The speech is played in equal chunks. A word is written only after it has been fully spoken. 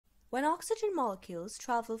When oxygen molecules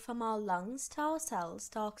travel from our lungs to our cells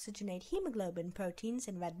to oxygenate hemoglobin proteins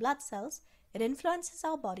in red blood cells, it influences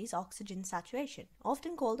our body's oxygen saturation,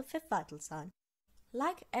 often called the fifth vital sign.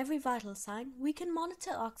 Like every vital sign, we can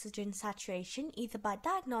monitor oxygen saturation either by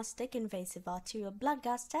diagnostic invasive arterial blood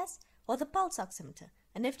gas test or the pulse oximeter,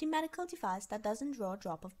 a nifty medical device that doesn't draw a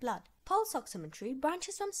drop of blood. Pulse oximetry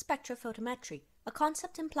branches from spectrophotometry, a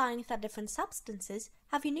concept implying that different substances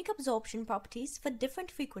have unique absorption properties for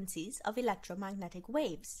different frequencies of electromagnetic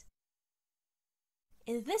waves.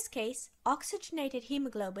 In this case, oxygenated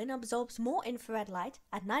hemoglobin absorbs more infrared light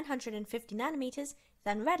at 950 nanometers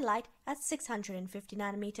than red light at 650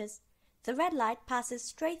 nanometers. The red light passes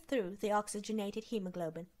straight through the oxygenated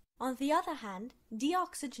hemoglobin. On the other hand,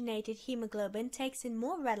 deoxygenated hemoglobin takes in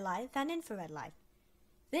more red light than infrared light.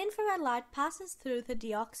 The infrared light passes through the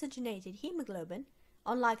deoxygenated hemoglobin,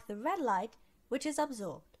 unlike the red light, which is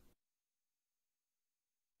absorbed.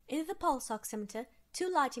 In the pulse oximeter, two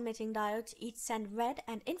light-emitting diodes each send red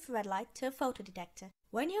and infrared light to a photodetector.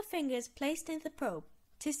 When your finger is placed in the probe,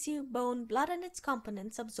 tissue, bone, blood and its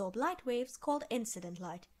components absorb light waves called incident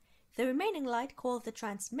light. The remaining light, called the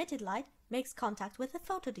transmitted light, makes contact with the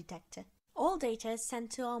photodetector. All data is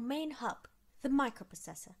sent to our main hub, the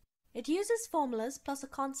microprocessor. It uses formulas plus a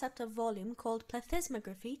concept of volume called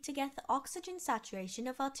plethysmography to get the oxygen saturation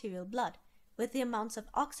of arterial blood, with the amounts of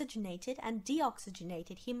oxygenated and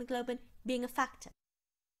deoxygenated hemoglobin being a factor.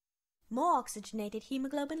 More oxygenated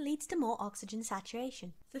hemoglobin leads to more oxygen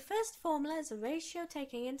saturation. The first formula is a ratio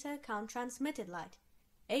taking into account transmitted light.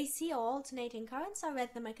 AC or alternating currents are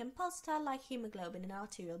rhythmic and pulsatile like hemoglobin in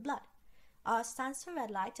arterial blood. R stands for red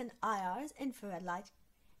light and IR is infrared light.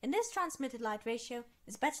 In this transmitted light ratio,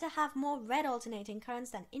 it's better to have more red alternating currents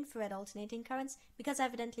than infrared alternating currents because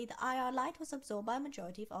evidently the IR light was absorbed by a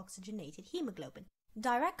majority of oxygenated hemoglobin.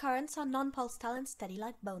 Direct currents are non-pulsatile and steady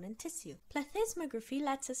like bone and tissue. Plethysmography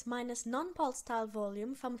lets us minus non-pulsatile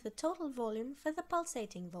volume from the total volume for the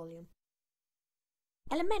pulsating volume.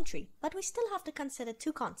 Elementary, but we still have to consider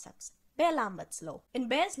two concepts. Beer-Lambert's law. In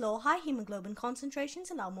Beer's law, high hemoglobin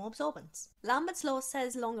concentrations allow more absorbance. Lambert's law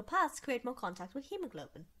says longer paths create more contact with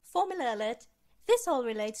hemoglobin. Formula alert. This all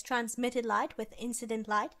relates transmitted light with incident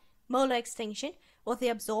light, molar extinction, or the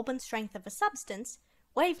absorbance strength of a substance,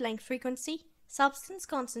 wavelength frequency, substance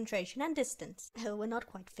concentration, and distance. Oh, we're not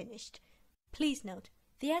quite finished. Please note,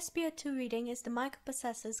 the SpO2 reading is the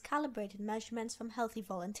microprocessor's calibrated measurements from healthy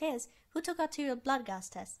volunteers who took arterial blood gas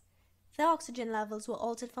tests. Their oxygen levels were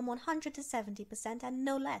altered from 100 to 70% and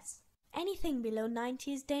no less. Anything below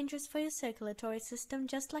 90 is dangerous for your circulatory system,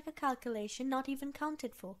 just like a calculation not even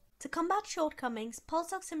counted for. To combat shortcomings,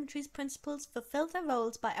 pulse oximetry's principles fulfill their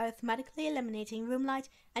roles by arithmetically eliminating room light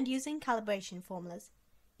and using calibration formulas.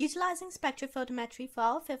 Utilizing spectrophotometry for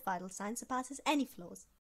our fifth vital sign surpasses any flaws.